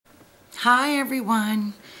Hi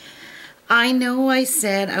everyone. I know I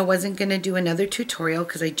said I wasn't going to do another tutorial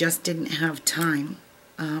because I just didn't have time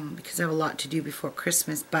because I have a lot to do before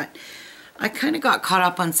Christmas, but I kind of got caught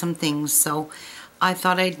up on some things, so I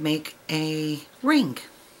thought I'd make a ring.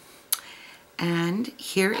 And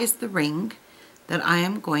here is the ring that I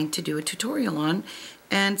am going to do a tutorial on,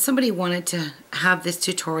 and somebody wanted to have this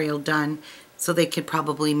tutorial done so they could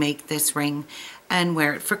probably make this ring and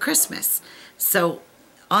wear it for Christmas. So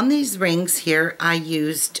on these rings here, I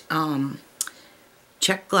used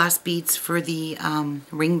Czech glass beads for the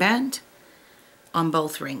ring band on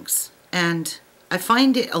both rings. And I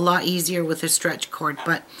find it a lot easier with a stretch cord,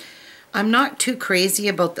 but I'm not too crazy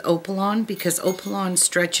about the Opelon because Opelon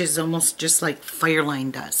stretches almost just like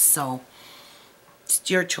Fireline does. So it's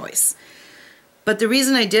your choice. But the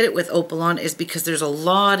reason I did it with Opelon is because there's a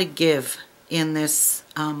lot of give in this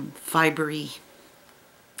fibery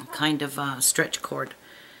kind of stretch cord.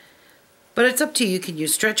 But it's up to you. You can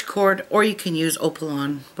use stretch cord or you can use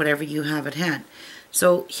Opelon, whatever you have at hand.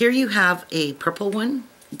 So here you have a purple one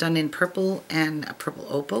done in purple and a purple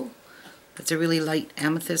opal. It's a really light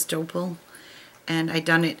amethyst opal. And I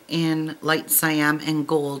done it in light cyan and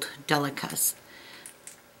gold Delicas.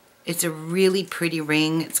 It's a really pretty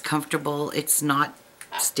ring. It's comfortable. It's not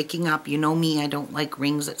sticking up. You know me, I don't like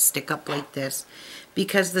rings that stick up like this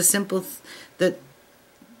because the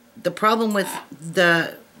problem with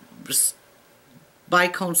the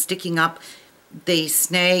bicones sticking up, they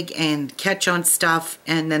snag and catch on stuff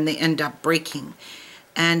and then they end up breaking.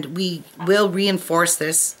 And we will reinforce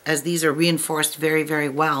this, as these are reinforced very, very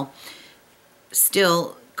well.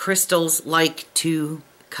 Still, crystals like to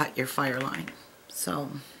cut your Fireline.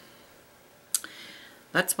 So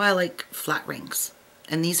that's why I like flat rings.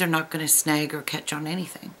 And these are not going to snag or catch on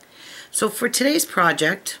anything. So for today's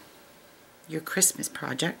project, your Christmas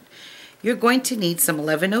project, you're going to need some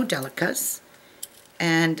 11/0 Delicas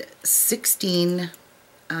and 16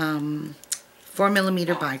 4mm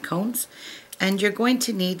bicones, and you're going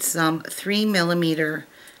to need some 3mm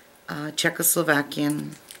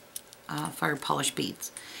Czechoslovakian fire polish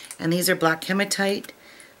beads. And these are black hematite,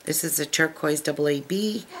 this is a turquoise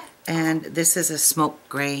AAB, and this is a smoke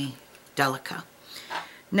gray Delica.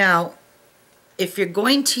 Now, if you're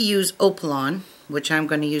going to use Opelon, which I'm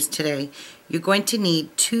going to use today, you're going to need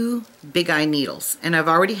 2 big eye needles. And I've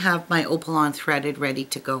already have my Opelon threaded ready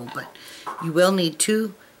to go, but you will need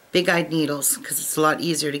 2 big eyed needles because it's a lot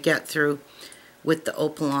easier to get through with the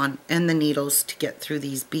Opelon and the needles to get through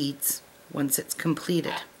these beads once it's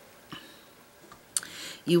completed.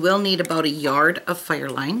 You will need about 1 yard of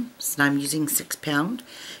Fireline, so I'm using 6 pound.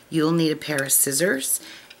 You'll need a pair of scissors,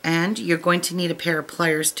 and you're going to need a pair of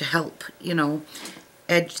pliers to help, you know,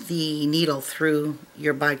 edge the needle through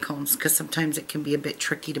your bicones, because sometimes it can be a bit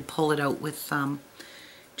tricky to pull it out with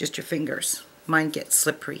just your fingers. Mine gets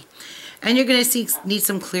slippery. And you're going to need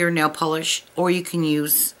some clear nail polish, or you can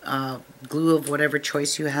use glue of whatever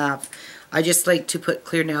choice you have. I just like to put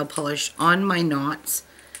clear nail polish on my knots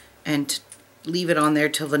and leave it on there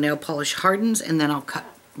till the nail polish hardens, and then I'll cut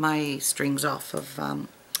my strings off of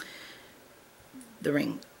the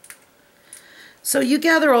ring. So you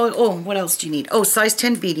gather all, oh, what else do you need? Oh, size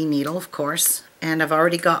 10 beading needle, of course. And I've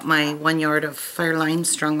already got my 1 yard of Fireline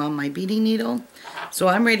strung on my beading needle. So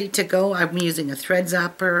I'm ready to go. I'm using a thread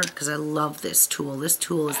zapper because I love this tool. This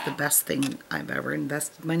tool is the best thing I've ever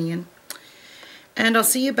invested money in. And I'll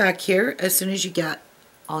see you back here as soon as you get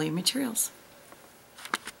all your materials.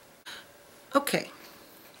 Okay,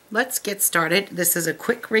 let's get started. This is a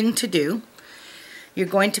quick ring to do. You're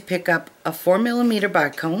going to pick up a 4mm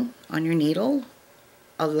bicone on your needle,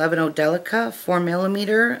 11/0 Delica,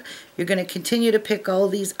 4mm. You're going to continue to pick all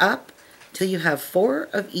these up till you have 4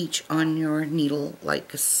 of each on your needle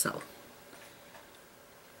like so.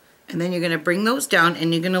 And then you're going to bring those down,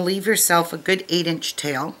 and you're going to leave yourself a good 8-inch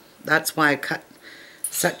tail. That's why I cut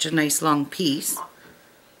such a nice long piece.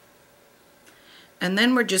 And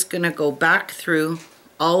then we're just going to go back through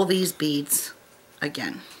all these beads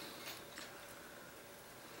again.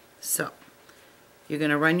 So you're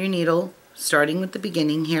going to run your needle starting with the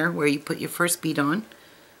beginning here where you put your first bead on,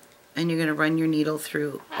 and you're going to run your needle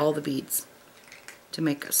through all the beads to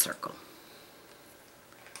make a circle.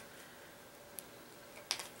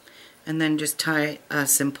 And then just tie a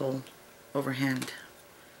simple overhand,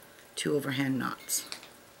 2 overhand knots.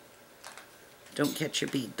 Don't catch your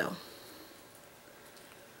bead though.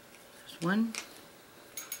 There's 1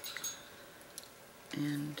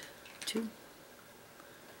 and 2.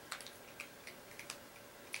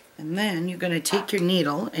 And then you're going to take your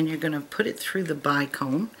needle and you're going to put it through the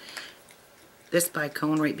bicone, this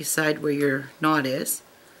bicone right beside where your knot is.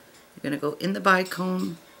 You're going to go in the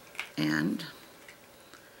bicone and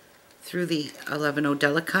through the 11-0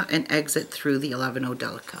 Delica and exit through the 11-0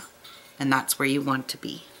 Delica. And that's where you want to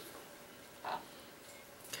be.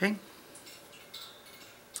 Okay.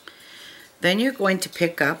 Then you're going to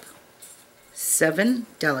pick up 7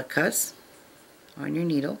 Delicas on your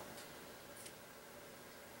needle.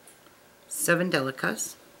 7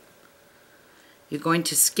 Delicas. You're going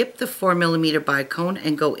to skip the 4mm bicone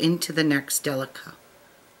and go into the next Delica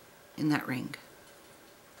in that ring.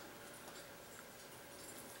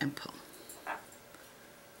 And pull.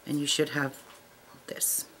 And you should have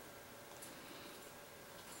this.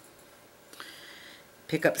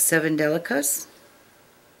 Pick up 7 Delicas.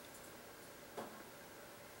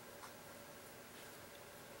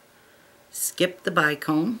 Skip the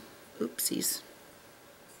bicone. Oopsies.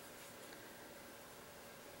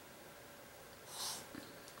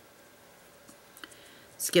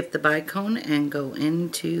 Skip the bicone and go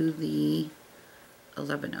into the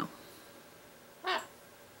 11-0.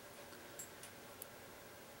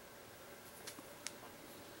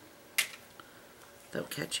 Without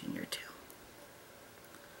catching your tail.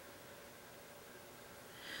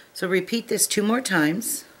 So repeat this 2 more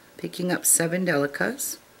times, picking up 7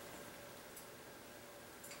 Delicas.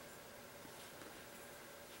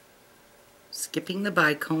 Skipping the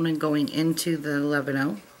bicone and going into the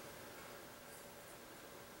 11-0.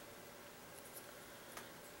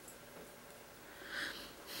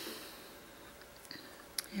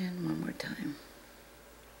 And one more time.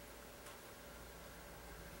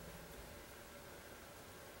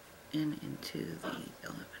 And into the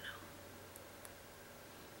 11-0.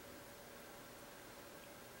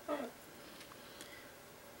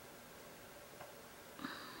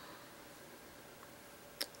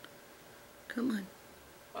 Come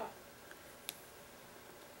on.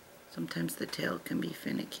 Sometimes the tail can be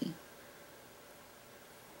finicky.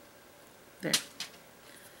 There.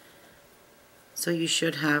 So you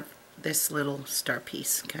should have this little star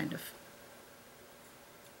piece, kind of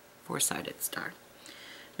 4-sided star.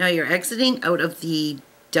 Now you're exiting out of the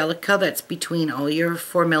Delica that's between all your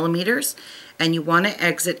 4mm, and you want to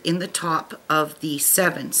exit in the top of the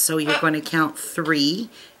 7. So you're going to count 3.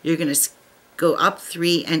 You're going to go up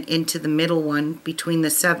 3 and into the middle one between the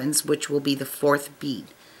 7s, which will be the 4th bead.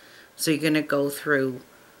 So you're going to go through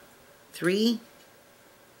 3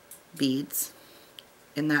 beads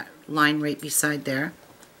in that line right beside there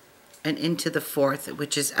and into the 4th,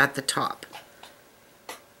 which is at the top,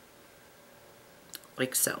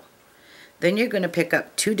 like so. Then you're going to pick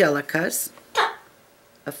up 2 Delicas,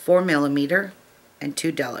 a 4mm, and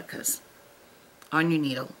 2 Delicas on your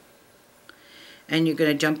needle. And you're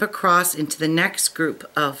going to jump across into the next group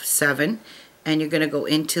of 7, and you're going to go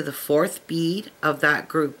into the 4th bead of that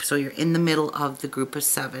group. So you're in the middle of the group of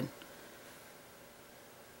 7.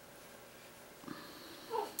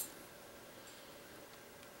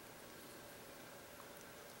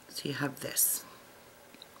 So you have this.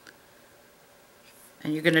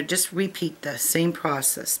 And you're going to just repeat the same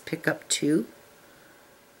process. Pick up 2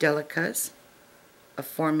 Delicas, a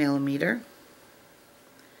 4mm,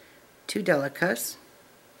 2 Delicas,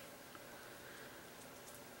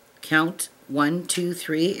 count 1, 2,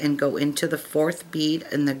 3, and go into the 4th bead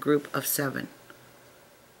in the group of 7,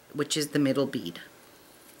 which is the middle bead.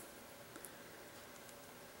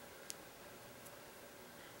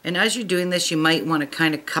 And as you're doing this, you might want to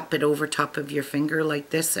kind of cup it over top of your finger like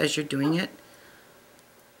this as you're doing it.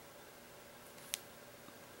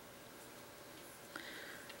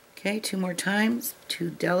 Okay, 2 more times.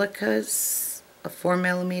 2 Delicas, a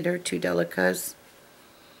 4mm, 2 Delicas.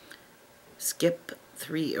 Skip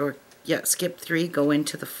 3, skip 3, go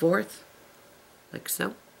into the 4th, like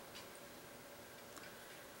so,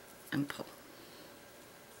 and pull.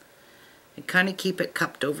 And kind of keep it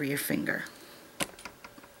cupped over your finger.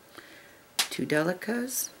 2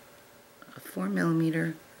 Delicas, a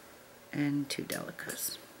 4mm, and 2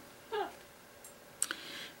 Delicas.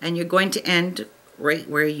 And you're going to end right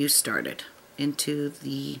where you started, into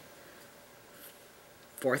the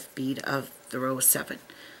 4th bead of the row of 7.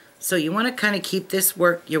 So you want to kind of keep this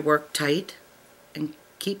your work tight and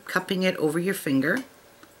keep cupping it over your finger.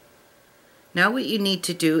 Now what you need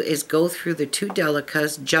to do is go through the 2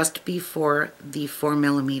 Delicas just before the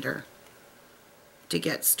 4mm to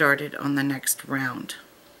get started on the next round.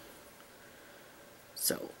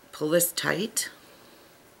 So pull this tight,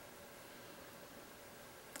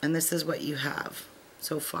 and this is what you have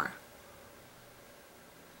so far.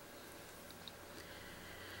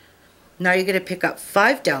 Now you're going to pick up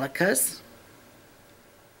 5 Delicas,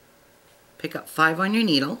 pick up 5 on your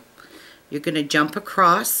needle, you're going to jump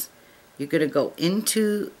across, you're going to go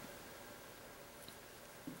into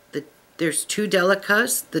the there's 2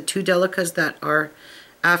 Delicas, the 2 Delicas that are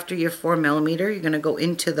after your 4mm, you're going to go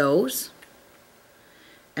into those.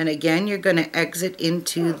 And again, you're going to exit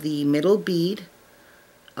into the middle bead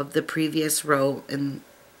of the previous row in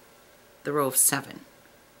the row of 7.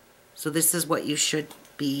 So this is what you should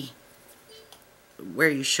be,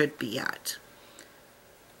 where you should be at.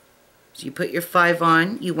 So you put your 5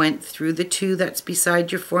 on, you went through the 2 that's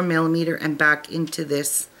beside your 4mm and back into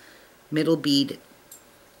this middle bead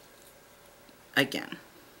again.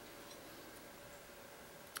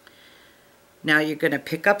 Now you're going to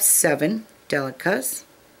pick up 7 Delicas.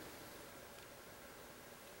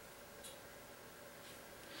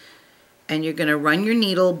 And you're going to run your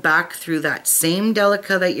needle back through that same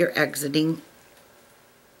Delica that you're exiting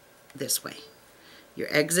this way.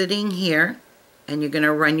 You're exiting here, and you're going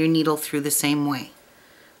to run your needle through the same way.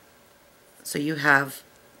 So you have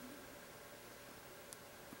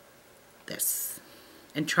this.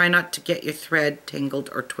 And try not to get your thread tangled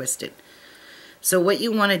or twisted. So what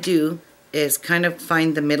you want to do is kind of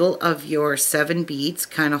find the middle of your 7 beads,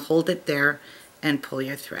 kind of hold it there, and pull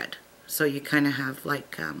your thread. So you kind of have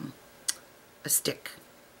like a stick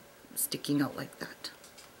sticking out like that.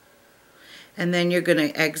 And then you're going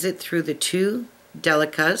to exit through the 2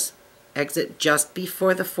 Delicas, exit just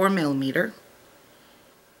before the 4mm,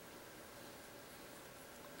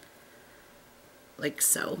 like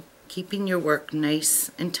so, keeping your work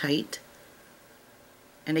nice and tight.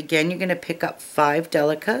 And again, you're going to pick up 5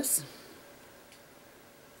 Delicas.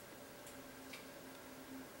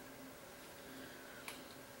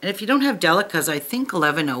 And if you don't have Delicas, I think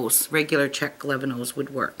 11/0s, regular Czech 11/0s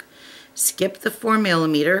would work. Skip the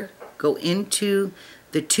 4mm, go into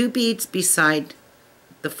the 2 beads beside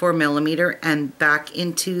the 4mm and back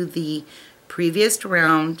into the previous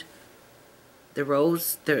round. The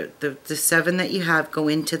rows, the 7 that you have, go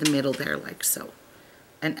into the middle there like so,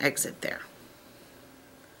 and exit there.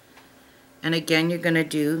 And again, you're going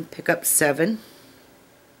to pick up 7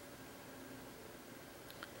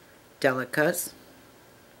 Delicas.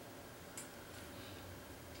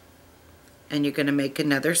 And you're going to make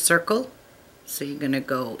another circle. So you're going to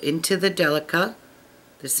go into the Delica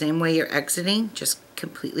the same way you're exiting, just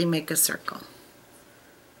completely make a circle.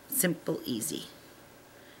 Simple, easy.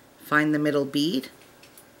 Find the middle bead,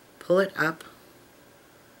 pull it up,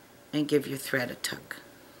 and give your thread a tug.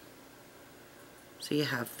 So you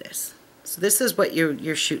have this. So this is what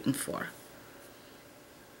you're shooting for.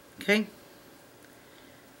 Okay?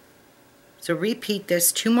 So repeat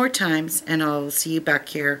this 2 more times, and I'll see you back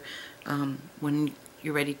here when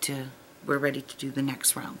we're ready to do the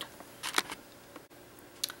next round.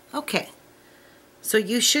 Okay, so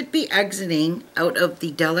you should be exiting out of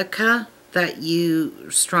the Delica that you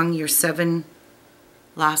strung your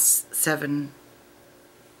last 7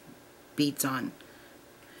 beads on.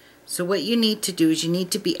 So what you need to do is you need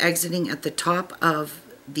to be exiting at the top of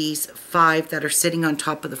these 5 that are sitting on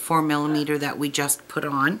top of the 4mm that we just put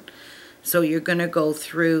on. So you're going to go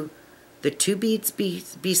through the 2 beads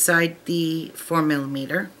beside the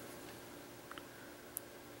 4mm,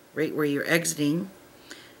 right where you're exiting,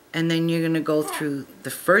 and then you're going to go through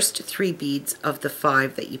the first 3 beads of the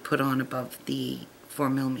 5 that you put on above the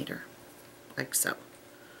 4mm, like so.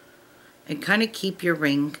 And kind of keep your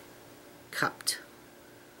ring cupped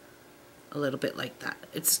a little bit like that.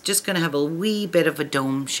 It's just going to have a wee bit of a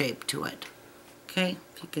dome shape to it. Okay,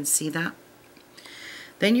 if you can see that.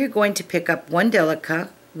 Then you're going to pick up 1 Delica,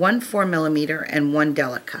 1 4mm, and 1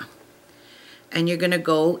 Delica. And you're going to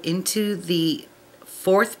go into the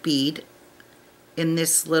 4th bead in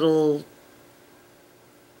this little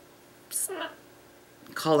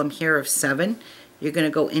column here of 7. You're going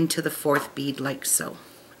to go into the 4th bead like so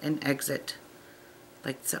and exit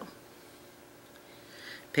like so.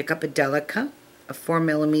 Pick up a Delica, a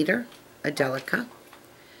 4mm, a Delica,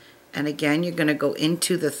 and again you're going to go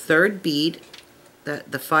into the 3rd bead,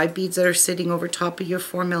 the 5 beads that are sitting over top of your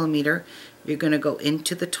 4mm. You're going to go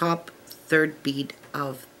into the top 3rd bead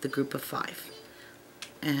of the group of 5,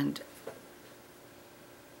 and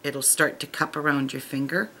it'll start to cup around your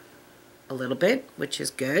finger a little bit, which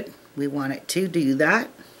is good. We want it to do that.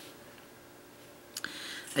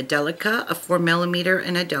 A Delica, a 4mm,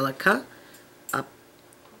 and a Delica up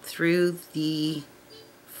through the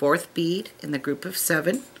 4th bead in the group of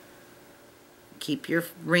 7. Keep your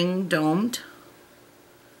ring domed.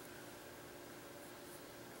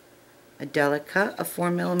 A Delica, a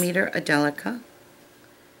 4mm, a Delica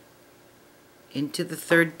into the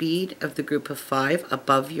 3rd bead of the group of 5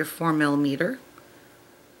 above your 4mm,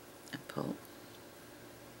 and pull.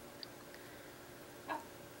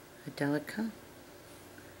 A Delica,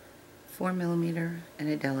 4mm, and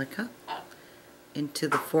a Delica, into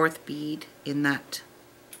the 4th bead in that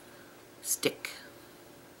stick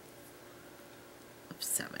of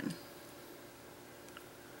 7.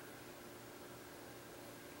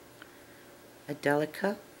 A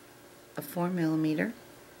Delica, a 4mm,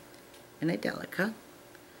 and a Delica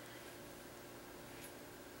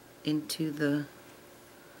into the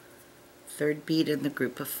 3rd bead in the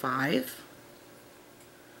group of 5.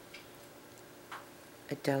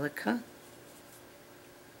 A Delica,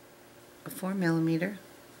 a 4mm,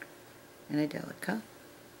 and a Delica,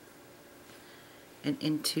 and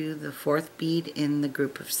into the 4th bead in the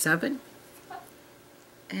group of 7,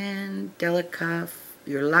 and Delica,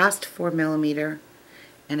 your last 4mm,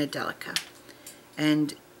 and a Delica.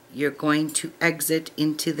 And you're going to exit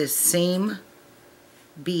into the same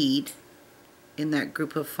bead in that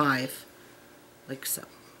group of 5, like so.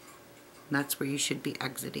 And that's where you should be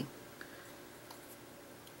exiting.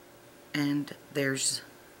 And there's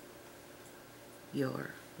your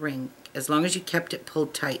ring, as long as you kept it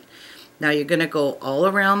pulled tight. Now you're going to go all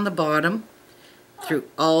around the bottom through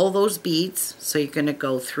all those beads. So you're going to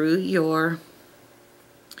go through your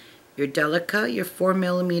Delica, your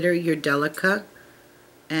 4mm, your Delica,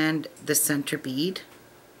 and the center bead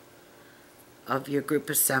of your group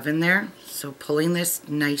of 7 there. So pulling this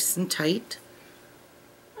nice and tight,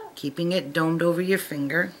 keeping it domed over your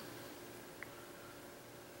finger,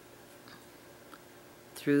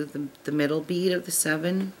 through the middle bead of the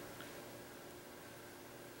 7,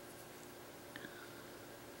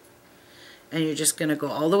 and you're just going to go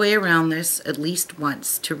all the way around this at least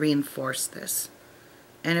once to reinforce this,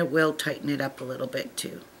 and it will tighten it up a little bit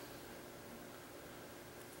too.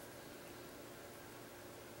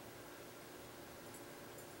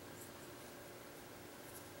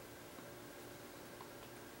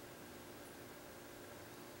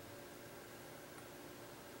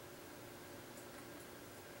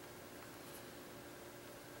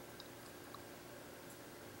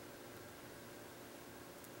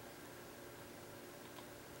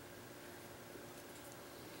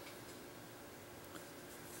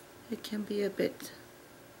 It can be a bit,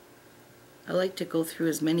 I like to go through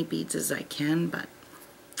as many beads as I can, but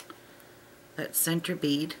that center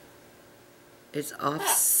bead is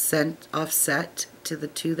offset to the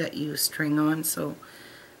 2 that you string on, so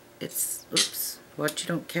it's, oops, watch you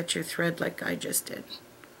don't catch your thread like I just did.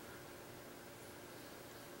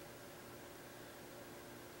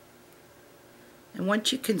 And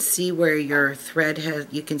once you can see where your thread has,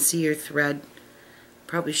 you can see your thread,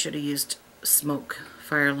 probably should have used smoke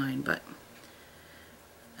Fireline, but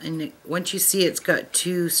once you see it's got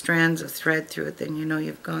 2 strands of thread through it, then you know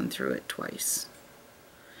you've gone through it twice.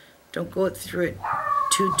 Don't go through it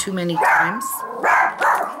too many times.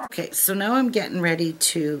 Okay, so now I'm getting ready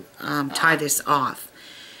to tie this off.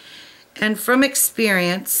 And from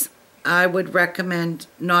experience, I would recommend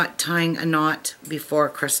not tying a knot before a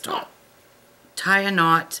crystal. Tie a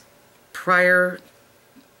knot prior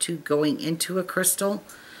to going into a crystal.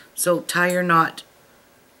 So tie your knot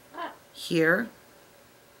here,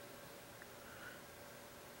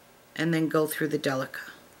 and then go through the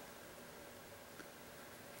Delica.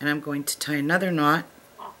 And I'm going to tie another knot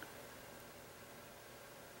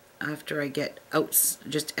after I get out,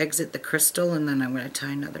 just exit the crystal, and then I'm going to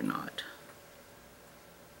tie another knot.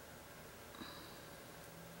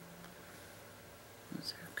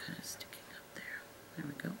 Those are kind of sticking up there. There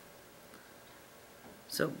we go.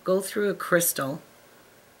 So go through a crystal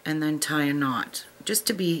and then tie a knot, just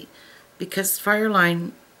to be, because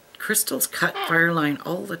Fireline, crystals cut Fireline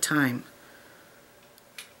all the time.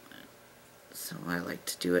 So I like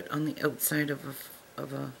to do it on the outside of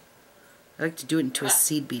a I like to do it into a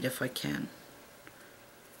seed bead if I can.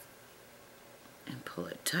 And pull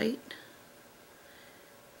it tight.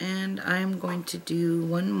 And I'm going to do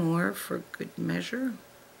one more for good measure.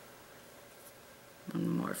 One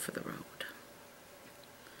more for the road.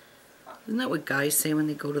 Isn't that what guys say when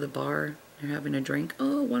they go to the bar? They're having a drink.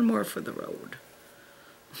 Oh, one more for the road.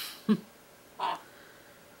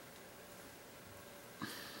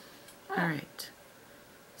 Alright.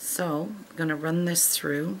 So, I'm going to run this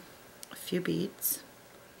through a few beads.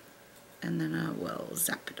 And then I will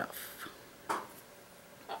zap it off.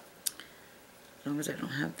 As long as I don't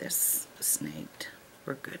have this snagged,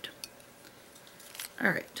 we're good.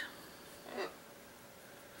 Alright.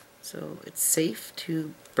 So it's safe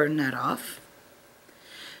to burn that off.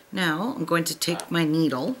 Now I'm going to take my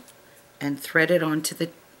needle and thread it onto the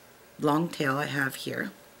long tail I have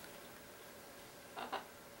here.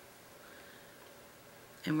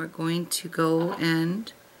 And we're going to go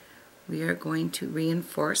and we are going to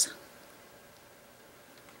reinforce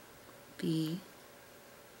the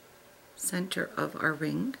center of our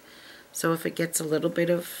ring. So if it gets a little bit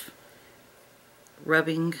of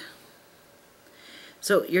rubbing,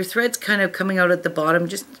 so your thread's kind of coming out at the bottom,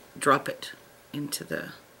 just drop it into the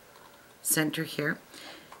center here.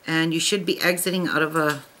 And you should be exiting out of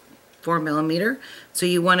a 4mm. So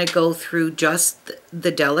you want to go through just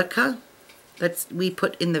the Delica we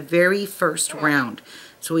put in the very first round.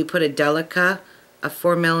 So we put a Delica, a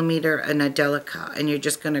 4mm, and a Delica, and you're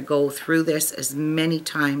just going to go through this as many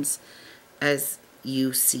times as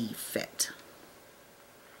you see fit.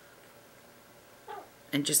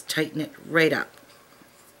 And just tighten it right up.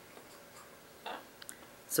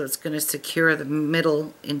 So it's going to secure the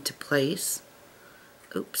middle into place.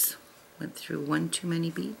 Oops, went through one too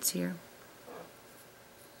many beads here.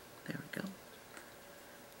 There we go.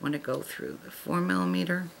 Want to go through the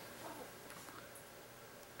 4mm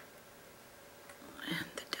and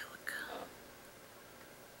the Delica.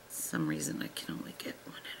 For some reason I can only get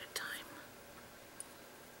one at a time.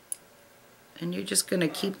 And you're just going to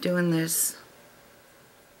keep doing this.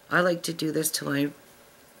 I like to do this till I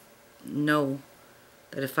know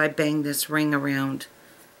that if I bang this ring around,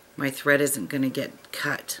 my thread isn't going to get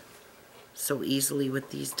cut so easily with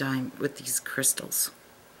these crystals.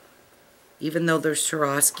 Even though they're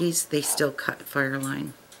Swarovskis, they still cut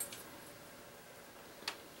Fireline.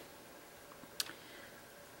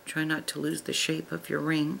 Try not to lose the shape of your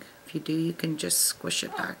ring. If you do, you can just squish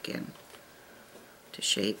it back in to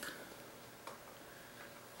shape.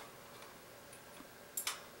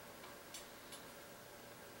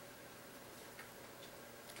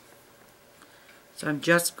 So I'm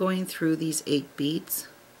just going through these 8 beads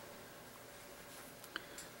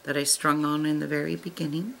that I strung on in the very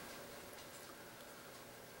beginning.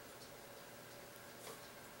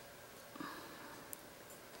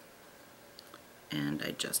 And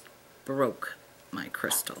I just broke my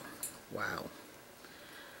crystal. Wow.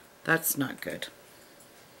 That's not good.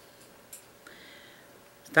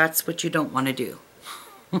 That's what you don't want to do.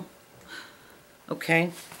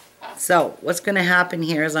 Okay? So, what's going to happen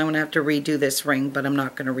here is I'm going to have to redo this ring, but I'm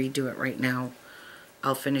not going to redo it right now.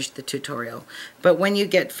 I'll finish the tutorial. But when you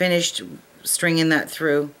get finished stringing that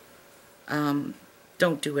through,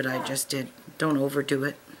 don't do what I just did. Don't overdo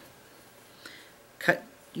it. Cut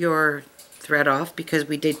your thread off because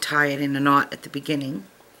we did tie it in a knot at the beginning.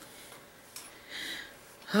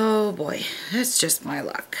 Oh boy, that's just my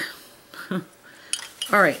luck.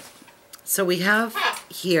 Alright, so we have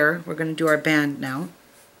here, we're going to do our band now.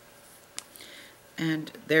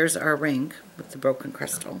 And there's our ring with the broken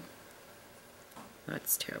crystal.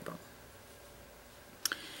 That's terrible.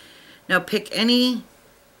 Now pick any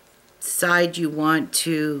side you want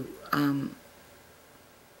to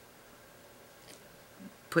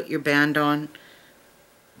put your band on.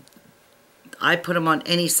 I put them on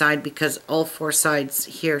any side because all 4 sides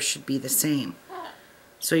here should be the same.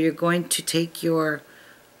 So you're going to take your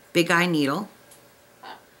big eye needle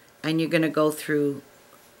and you're going to go through,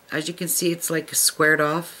 as you can see, it's like squared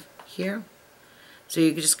off here. So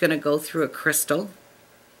you're just going to go through a crystal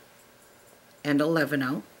and a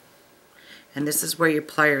 11-0. And this is where your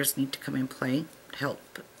pliers need to come in play to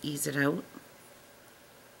help ease it out.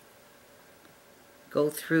 Go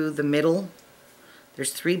through the middle.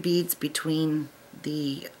 There's 3 beads between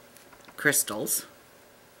the crystals.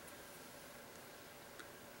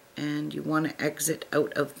 And you want to exit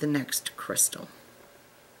out of the next crystal.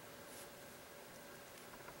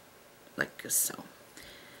 Like so.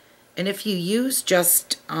 And if you use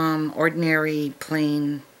just ordinary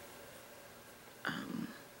plain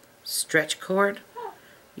stretch cord,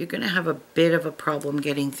 you're going to have a bit of a problem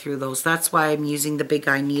getting through those. That's why I'm using the big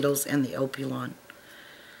eye needles and the Opelon.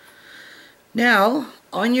 Now,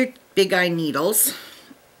 on your big eye needles,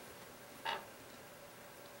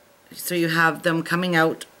 so you have them coming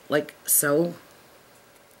out like so.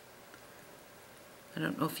 I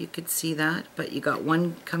don't know if you could see that, but you got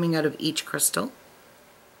one coming out of each crystal.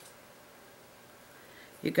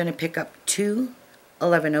 You're going to pick up 2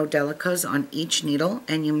 11-0 Delicas on each needle,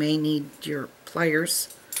 and you may need your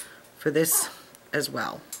pliers for this as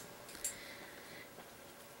well.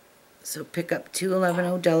 So pick up 2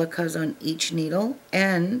 11-0 Delicas on each needle,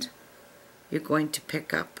 and you're going to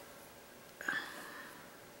pick up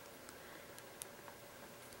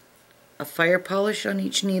a fire polish on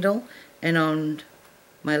each needle, and on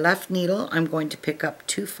my left needle I'm going to pick up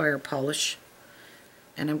 2 fire polish,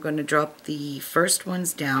 and I'm going to drop the first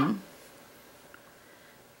ones down,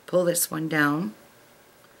 pull this one down,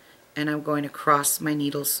 and I'm going to cross my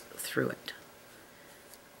needles through it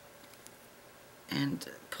and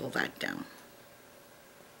pull that down.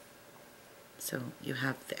 So you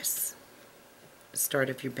have this, the start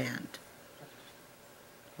of your band.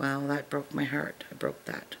 Wow, that broke my heart. I broke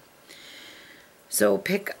that. So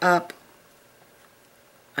pick up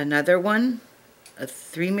another one, a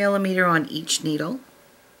 3mm on each needle,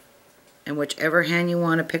 and whichever hand you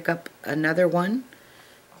want to pick up another one,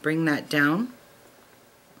 bring that down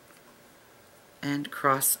and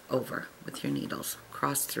cross over with your needles.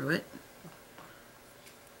 Cross through it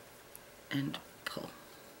and pull.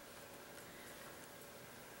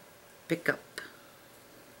 Pick up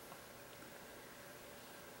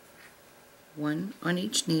one on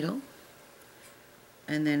each needle,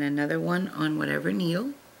 and then another one on whatever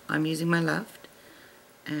needle. I'm using my left,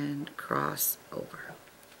 and cross over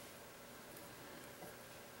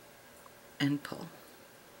and pull.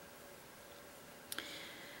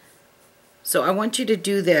 So I want you to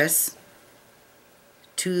do this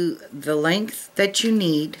to the length that you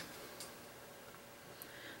need.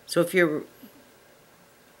 So if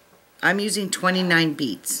I'm using 29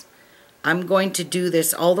 beads. I'm going to do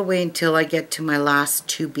this all the way until I get to my last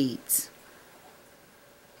 2 beads.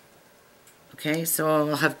 Okay, so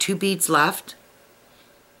I'll have 2 beads left,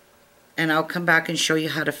 and I'll come back and show you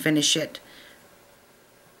how to finish it.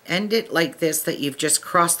 End it like this, that you've just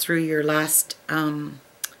crossed through your last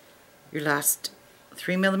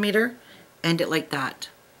 3mm. End it like that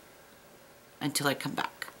until I come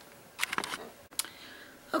back.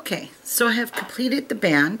 Okay, so I have completed the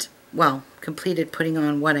band. Well, completed putting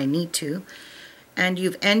on what I need to, and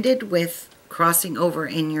you've ended with crossing over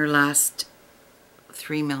in your last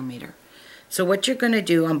 3mm. So what you're going to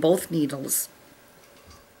do on both needles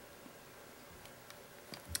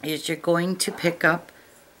is you're going to pick up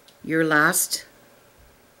your last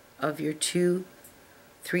of your 2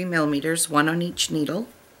 3mm, one on each needle.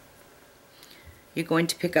 You're going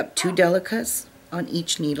to pick up 2 Delicas on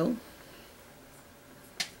each needle.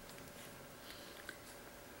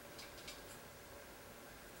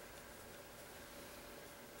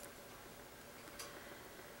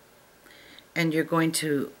 And you're going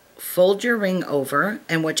to fold your ring over,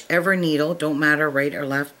 and whichever needle, don't matter right or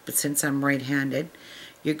left, but since I'm right-handed,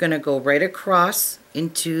 you're going to go right across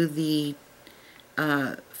into the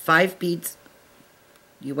 5 beads.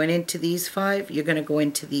 You went into these 5, you're going to go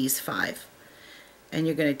into these 5. And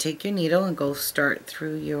you're going to take your needle and go start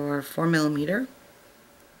through your 4mm.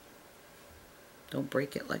 Don't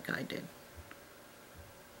break it like I did.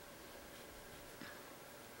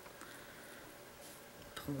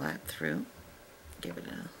 Pull that through. Give it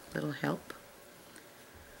a little help.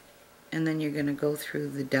 And then you're going to go through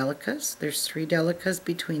the Delicas. There's 3 Delicas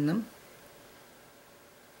between them.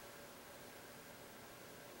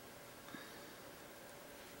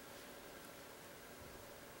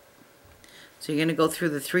 So you're going to go through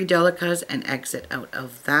the 3 Delicas and exit out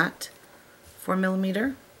of that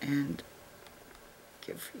 4mm and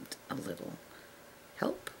give it a little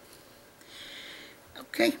help.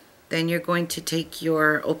 Okay, then you're going to take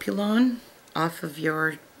your Opelon off of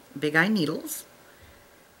your big eye needles,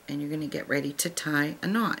 and you're going to get ready to tie a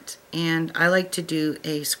knot. And I like to do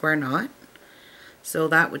a square knot, so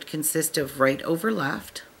that would consist of right over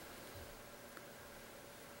left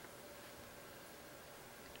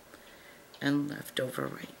and left over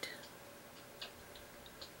right.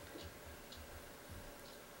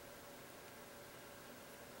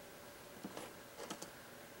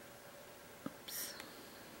 Oops.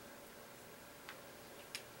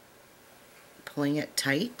 Pulling it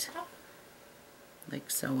tight, like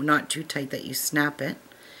so, not too tight that you snap it.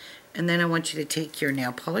 And then I want you to take your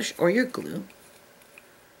nail polish or your glue,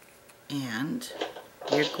 and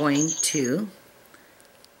you're going to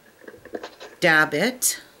dab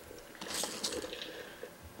it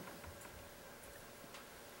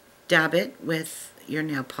with your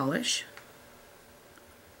nail polish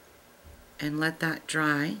and let that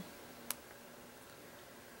dry.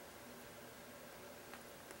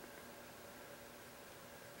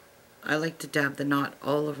 I like to dab the knot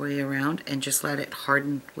all the way around and just let it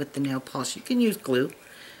harden with the nail polish. You can use glue,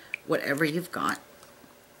 whatever you've got.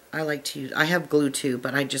 I have glue too,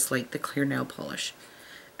 but I just like the clear nail polish.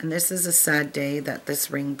 And this is a sad day that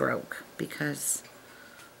this ring broke, because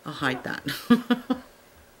I'll hide that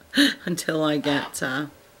until I get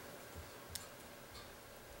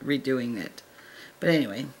redoing it. But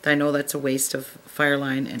anyway, I know that's a waste of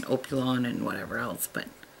Fireline and Opelon and whatever else, but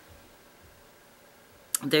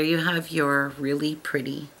there you have your really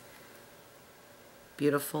pretty,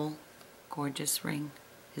 beautiful, gorgeous ring.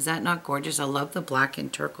 Is that not gorgeous? I love the black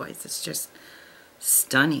and turquoise. It's just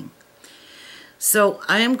stunning. So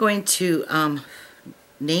I am going to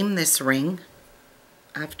name this ring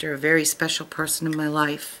after a very special person in my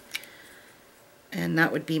life, and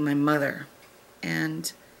that would be my mother.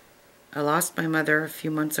 And I lost my mother a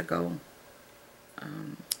few months ago,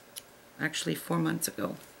 actually 4 months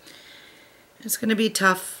ago. It's going to be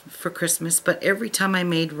tough for Christmas, but every time I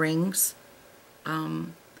made rings,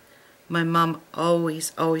 my mom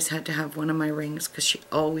always had to have one of my rings because she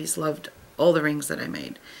always loved all the rings that I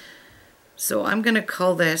made. So I'm going to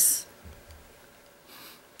call this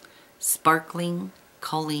Sparkling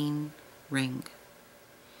Colleen Ring.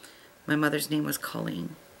 My mother's name was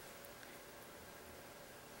Colleen.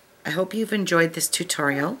 I hope you've enjoyed this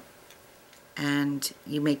tutorial and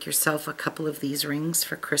you make yourself a couple of these rings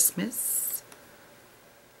for Christmas.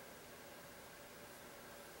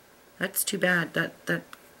 That's too bad that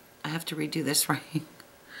I have to redo this ring.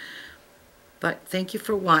 But thank you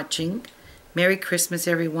for watching. Merry Christmas,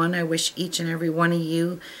 everyone. I wish each and every one of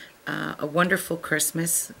you a wonderful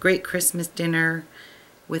Christmas, great Christmas dinner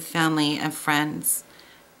with family and friends.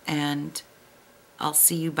 And I'll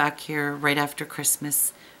see you back here right after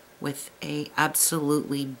Christmas with a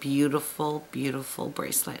absolutely beautiful, beautiful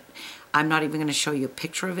bracelet. I'm not even going to show you a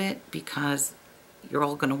picture of it because you're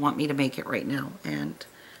all going to want me to make it right now, and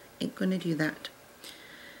ain't going to do that.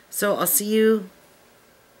 So I'll see you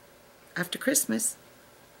after Christmas.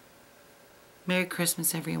 Merry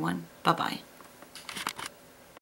Christmas, everyone. Bye-bye.